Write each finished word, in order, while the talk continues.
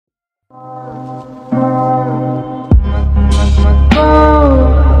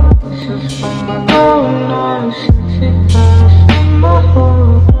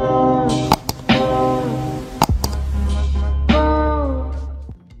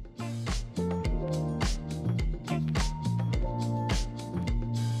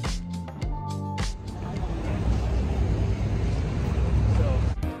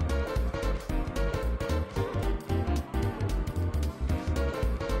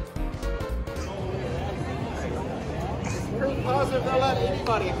Positive they'll let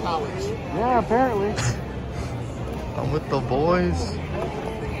anybody in college. Yeah, apparently. I'm with the boys.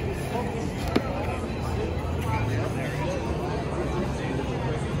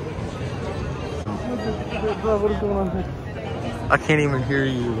 Bro, what is going on here? I can't even hear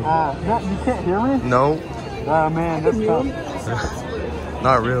you. No, you can't hear me? No. Oh man, that's tough.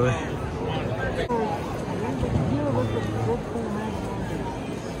 Not really.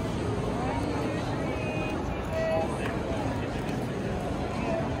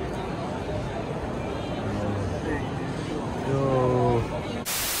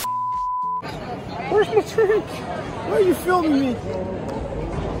 Where's my drink? Why are you filming me?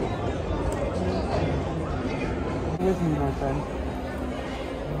 With me, my friend.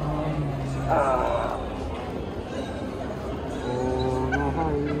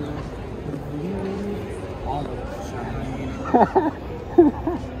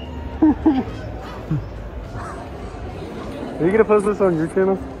 Are you gonna post this on your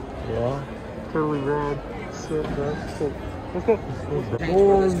channel? Yeah. Totally rad. Sick, bro. Sick. Let's go.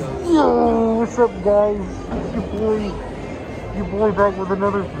 Yo, what's up, guys? It's your boy back with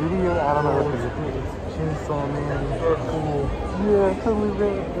another video. I don't know what it is. Chainsaw Man. Cool. Yeah, totally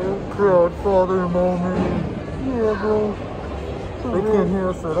rad, bro. Godfather moment. Yeah, bro. They can't hear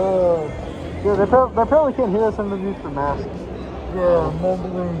us at all. Yeah, they probably can't hear us underneath the mask. Yeah,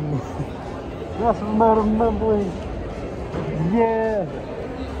 mumbling. Yes, I'm mumbling. Yeah.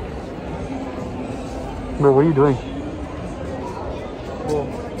 Bro, what are you doing? Cool.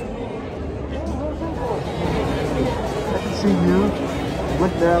 I can see you.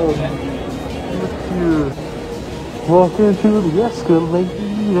 Look down. Look here. Walk into the escalator.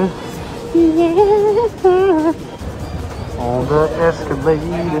 Yeah. On the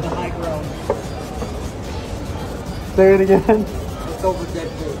escalator. Say it again. It's over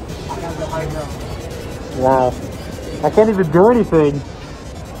Deadpool. I have the high ground. Wow. I can't even do anything.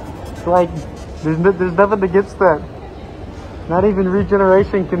 It's like, there's nothing against that. Not even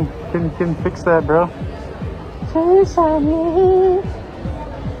regeneration can fix that, bro.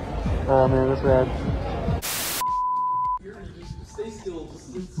 Oh man, that's rad. Stay still.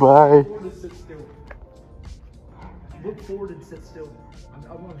 Bye. Sit still. Look forward and sit still.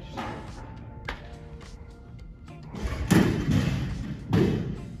 I want to shoot.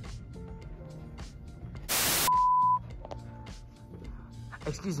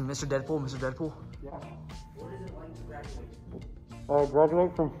 Excuse me, Mr. Deadpool, Mr. Deadpool. Yeah. What is it like to graduate?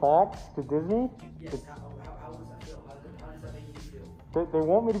 Graduate from Fox to Disney? Yes, how does that feel? How does that make you feel? They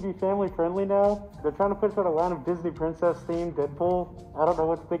want me to be family friendly now. They're trying to push out a line of Disney princess themed Deadpool. I don't know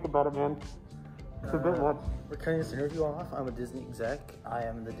what to think about it, man. It's a bit much. We're cutting this interview off. I'm a Disney exec. I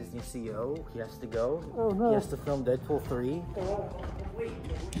am the Disney CEO. He has to go. Oh no. He has to film Deadpool 3.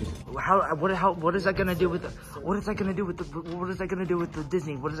 What is that gonna do with what is that gonna do with the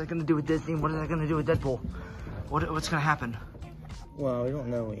Disney? What is that gonna do with Disney? What is that gonna do with Deadpool? What's gonna happen? Well, we don't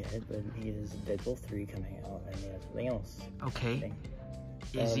know yet, but he is Deadpool 3 coming out and everything else. Okay.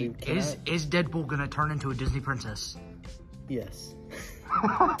 Is Deadpool gonna turn into a Disney princess? Yes.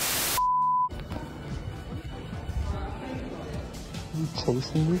 You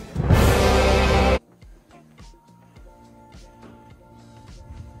chasing me?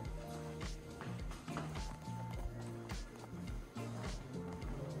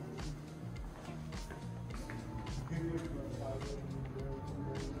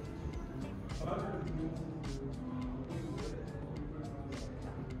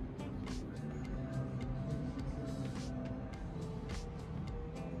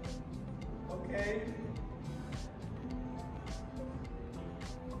 Okay.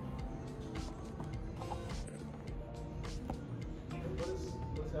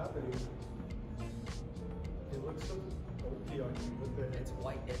 What's happening? It looks so OP on you with it. It's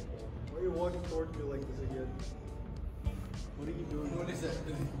white Deadpool. Why are you walking towards me like this again? What are you doing? What is that?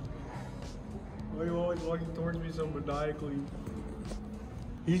 Why are you always walking towards me so maniacally?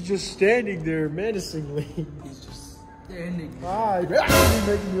 He's just standing there menacingly. He's just standing there. Ah, you're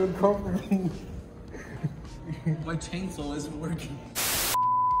actually making you uncomfortable. My chainsaw isn't working.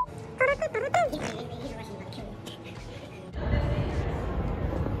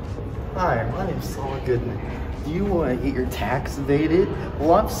 Hi, my name's Saul Goodman. Do you want to get your tax evaded?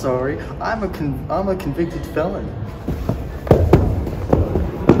 Well, I'm sorry. I'm a convicted felon.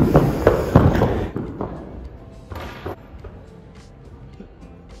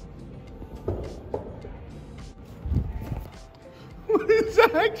 What is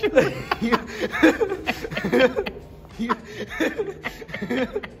that actually?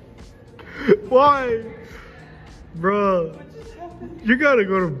 Why? Bruh. You gotta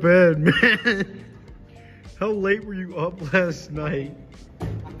go to bed, man. How late were you up last night?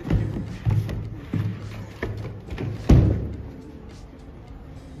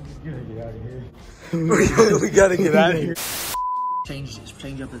 We gotta get out of here. We gotta get out of here. Change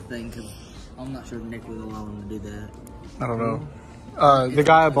up the thing, because I'm not sure if Nick would allow him to do that. I don't know. The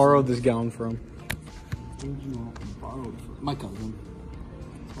guy I borrowed this gown from. Who did you want to borrow it from? My cousin.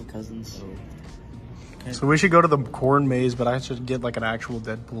 My cousin, so... So we should go to the corn maze, but I should get like an actual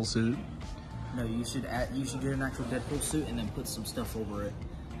Deadpool suit. No, you should get an actual Deadpool suit and then put some stuff over it.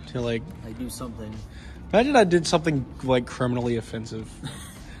 To like do something. Imagine I did something like criminally offensive.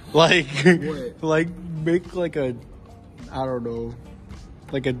 Like What? like make like a, I don't know,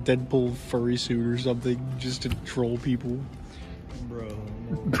 like a Deadpool furry suit or something just to troll people. Bro.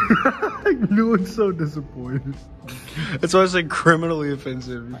 You look so disappointed. That's why I said criminally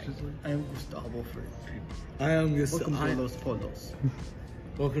offensive. It's just like, I am Gustavo for I am Welcome to Los Pueblos.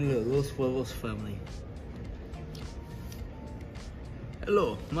 Welcome to the Los Pueblos family.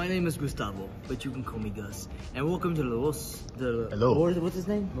 Hello, my name is Gustavo, but you can call me Gus. And welcome to Hello. What's his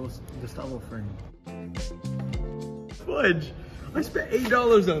name? Gustavo friend. Fudge. I spent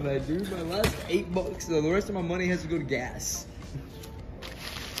 $8 on that, dude. My last $8, so the rest of my money has to go to gas.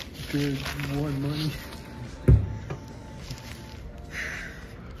 good, you want money.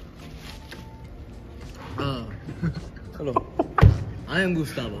 Hello. I am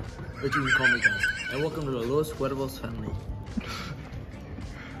Gustavo, but you can call me Gus. And welcome to the Los Pueblos family.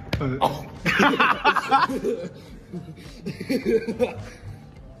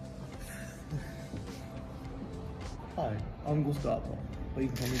 Hi, I'm Gustavo, but you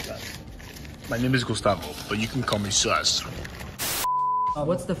can call me Gus. My name is Gustavo, but you can call me Sus.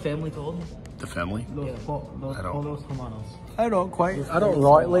 What's the family called? The famely? Los I don't- Pueblos Hermanos. I don't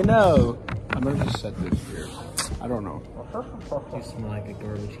rightly know. I'm gonna just set this here. I don't know. You smell like a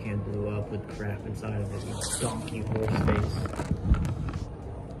garbage can blew up with crap inside of it, you donkey horse face.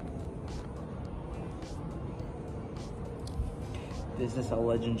 This is how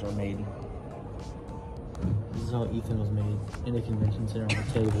legends are made. This is how Ethan was made in a convention center on a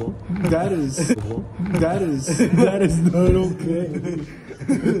table. That is not okay.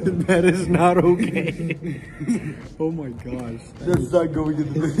 That is not okay. Oh my gosh. That's not going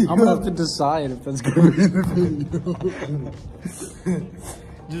in the video. I'm gonna have to decide if that's gonna be in the video.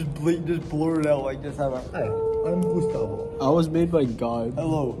 Just blur it out like this. Hi, I'm Gustavo. I was made by God.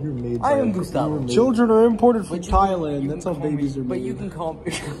 Hello. You're made I am Gustavo. Children are imported from Thailand. That's how babies are made. But you can call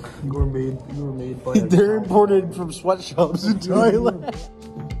me. You were made by a They're imported from sweatshops in Thailand.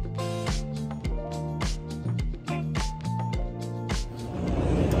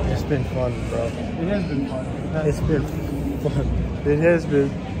 It's been fun, bro. It has been fun. It's been fun. It has been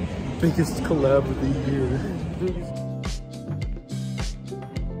the biggest collab of the year.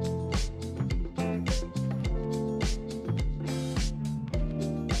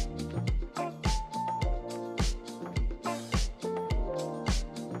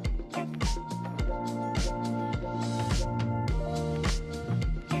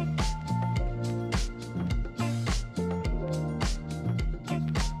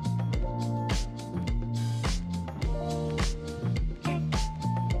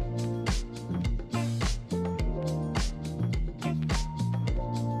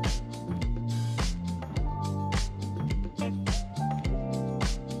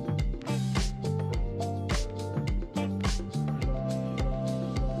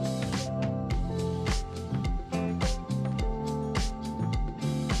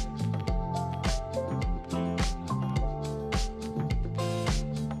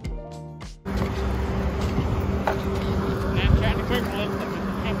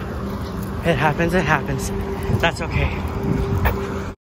 It happens, it happens. That's okay.